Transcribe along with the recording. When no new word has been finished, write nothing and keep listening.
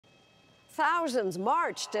Thousands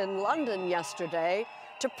marched in London yesterday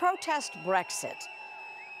to protest Brexit.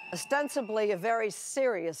 Ostensibly a very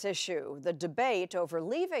serious issue, the debate over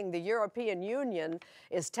leaving the European Union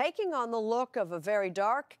is taking on the look of a very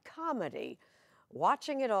dark comedy.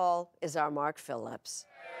 Watching it all is our Mark Phillips.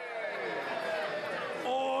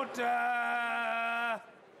 Order!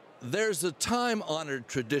 There's a time-honored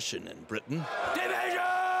tradition in Britain. Division!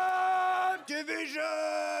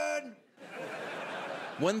 Division!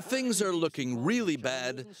 When things are looking really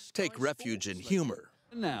bad, take refuge in humor.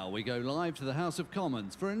 Now we go live to the House of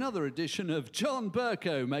Commons for another edition of John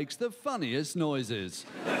Bercow Makes the Funniest Noises.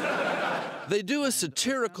 They do a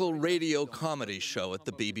satirical radio comedy show at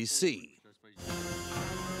the BBC.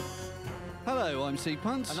 Hello, I'm C.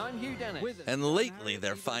 Punt. And I'm Hugh Dennis. And lately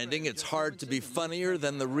they're finding it's hard to be funnier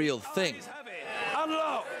than the real thing.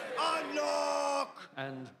 Unlock! Unlock!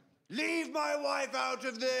 And leave my wife out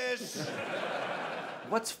of this!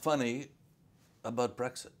 What's funny about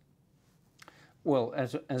Brexit? Well,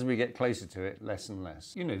 as we get closer to it, less and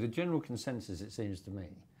less. You know, the general consensus, it seems to me,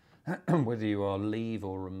 whether you are leave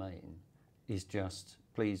or remain, is just,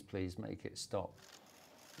 please, please make it stop.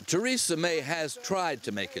 Theresa May has tried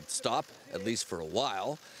to make it stop, at least for a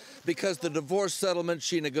while, because the divorce settlement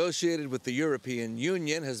she negotiated with the European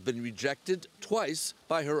Union has been rejected twice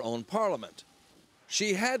by her own parliament.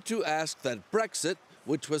 She had to ask that Brexit,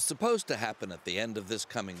 which was supposed to happen at the end of this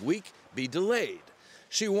coming week, be delayed.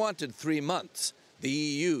 She wanted 3 months. The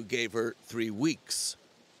EU gave her 3 weeks.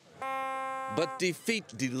 But defeat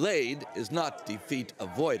delayed is not defeat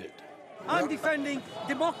avoided. I'm defending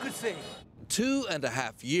democracy.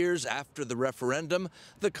 2.5 years after the referendum,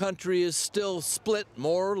 the country is still split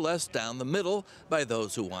more or less down the middle by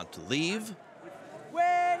those who want to leave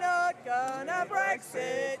We're not gonna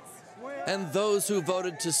Brexit. and those who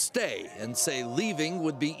voted to stay and say leaving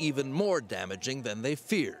would be even more damaging than they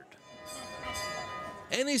feared.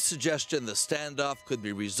 Any suggestion the standoff could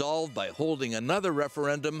be resolved by holding another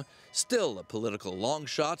referendum, still a political long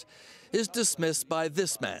shot, is dismissed by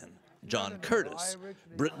this man, John Curtis,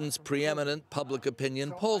 Britain's preeminent public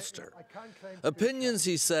opinion pollster. Opinions,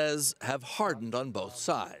 he says, have hardened on both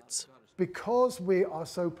sides. Because we are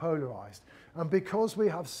so polarised and because we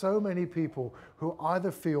have so many people who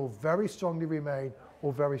either feel very strongly remain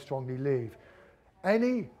or very strongly leave,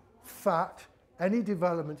 any fact, any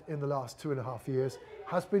development in the last 2.5 years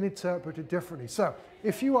has been interpreted differently. So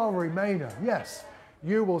if you are a Remainer, yes,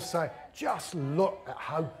 you will say, just look at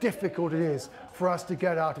how difficult it is for us to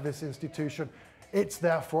get out of this institution. It's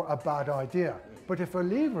therefore a bad idea. But if a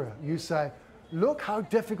Leaver, you say, look how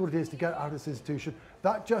difficult it is to get out of this institution.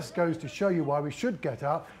 That just goes to show you why we should get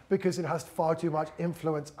out, because it has far too much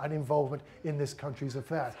influence and involvement in this country's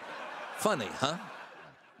affairs. Funny, huh?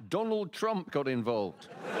 Donald Trump got involved.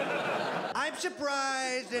 I'm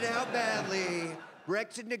surprised at how badly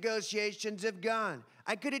Brexit negotiations have gone.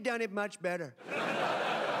 I could have done it much better.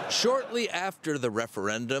 Shortly after the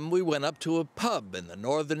referendum, we went up to a pub in the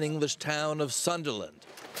northern English town of Sunderland.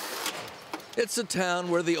 It's a town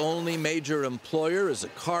where the only major employer is a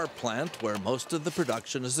car plant where most of the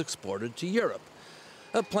production is exported to Europe,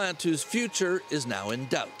 a plant whose future is now in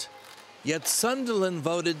doubt. Yet Sunderland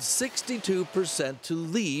voted 62% to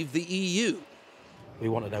leave the EU. We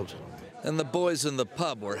want it out. And the boys in the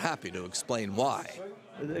pub were happy to explain why.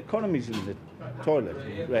 The economy's in the toilet,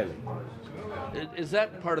 really. Is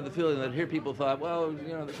that part of the feeling that here people thought, well, you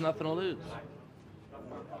know, there's nothing to lose?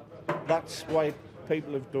 That's why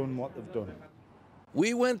people have done what they've done.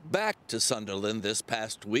 We went back to Sunderland this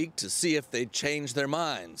past week to see if they'd changed their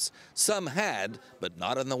minds. Some had, but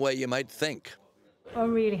not in the way you might think.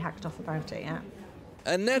 I'm really hacked off about it, yeah.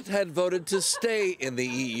 Annette had voted to stay in the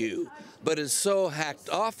EU, but is so hacked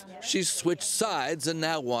off, she's switched sides and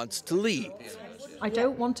now wants to leave. I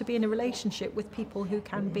don't want to be in a relationship with people who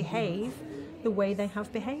can behave the way they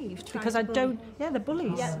have behaved, because I don't... Yeah, the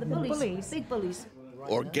bullies. Yeah, the bullies. Big bullies.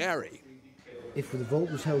 Or Gary. If the vote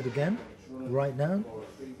was held again, right now,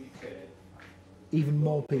 even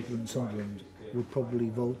more people in Sunderland would probably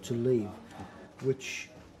vote to leave, which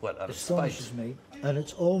astonishes me. And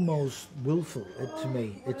it's almost willful to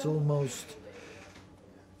me. It's almost,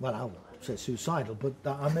 well, I won't say suicidal, but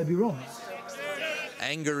I may be wrong.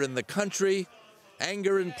 Anger in the country,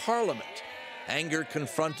 anger in Parliament, anger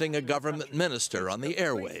confronting a government minister on the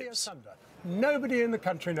airwaves. Nobody in the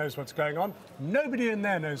country knows what's going on. Nobody in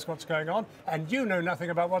there knows what's going on. And you know nothing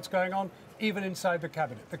about what's going on, even inside the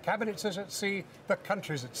cabinet. The cabinet's at sea, the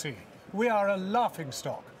country's at sea. We are a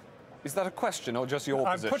laughingstock. Is that a question or just your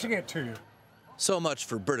position? I'm putting it to you. So much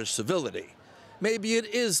for British civility. Maybe it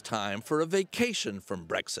is time for a vacation from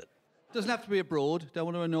Brexit. Doesn't have to be abroad. Don't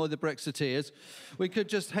want to annoy the Brexiteers. We could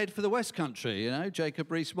just head for the West Country, you know.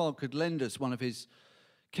 Jacob Rees-Mogg could lend us one of his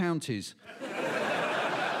counties.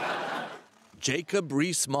 Jacob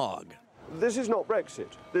Rees-Mogg. This is not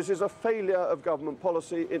Brexit. This is a failure of government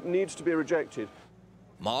policy. It needs to be rejected.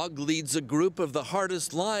 Mogg leads a group of the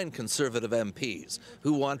hardest-line Conservative MPs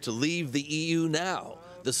who want to leave the EU now,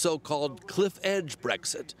 the so-called cliff-edge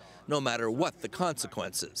Brexit, no matter what the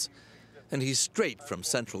consequences. And he's straight from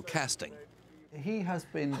central casting. He has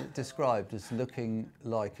been described as looking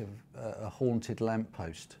like a haunted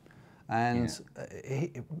lamppost. And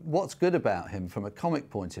what's good about him from a comic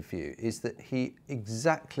point of view is that he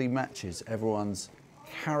exactly matches everyone's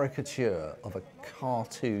caricature of a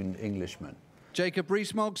cartoon Englishman. Jacob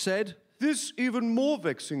Rees-Mogg said, "This even more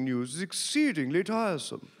vexing news is exceedingly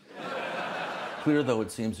tiresome." Clear though it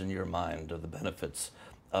seems in your mind of the benefits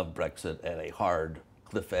of Brexit and a hard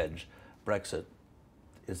cliff-edge Brexit,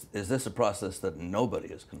 is this a process that nobody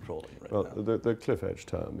is controlling right now? Well, the cliff edge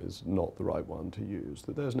term is not the right one to use.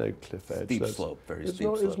 There's no cliff edge. Steep slope, very steep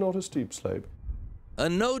slope. It's not a steep slope. A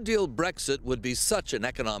no-deal Brexit would be such an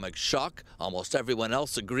economic shock, almost everyone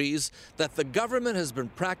else agrees, that the government has been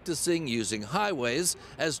practicing using highways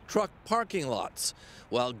as truck parking lots,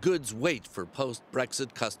 while goods wait for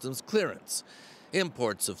post-Brexit customs clearance.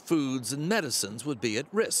 Imports of foods and medicines would be at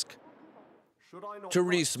risk. To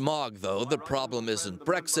Rees-Mogg, though, the problem isn't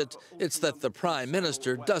Brexit, it's that the Prime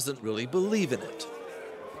Minister doesn't really believe in it.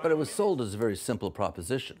 But it was sold as a very simple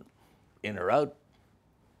proposition. In or out,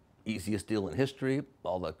 easiest deal in history,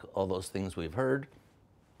 all those things we've heard.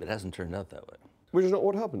 It hasn't turned out that way. Which is not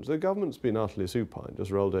what happens. The government's been utterly supine,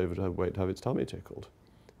 just rolled over to wait to have its tummy tickled,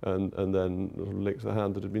 and then licked the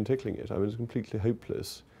hand that had been tickling it. I mean, it's a completely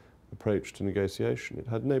hopeless approach to negotiation. It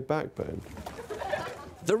had no backbone.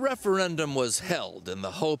 The referendum was held in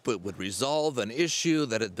the hope it would resolve an issue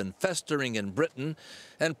that had been festering in Britain,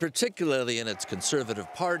 and particularly in its Conservative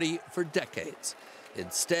Party, for decades.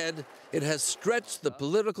 Instead, it has stretched the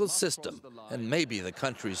political system, and maybe the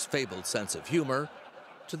country's fabled sense of humor,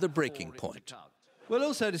 to the breaking point. We'll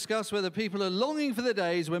also discuss whether people are longing for the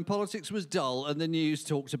days when politics was dull and the news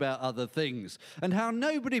talked about other things, and how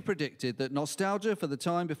nobody predicted that nostalgia for the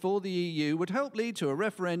time before the EU would help lead to a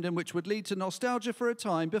referendum which would lead to nostalgia for a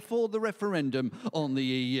time before the referendum on the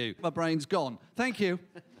EU. My brain's gone. Thank you.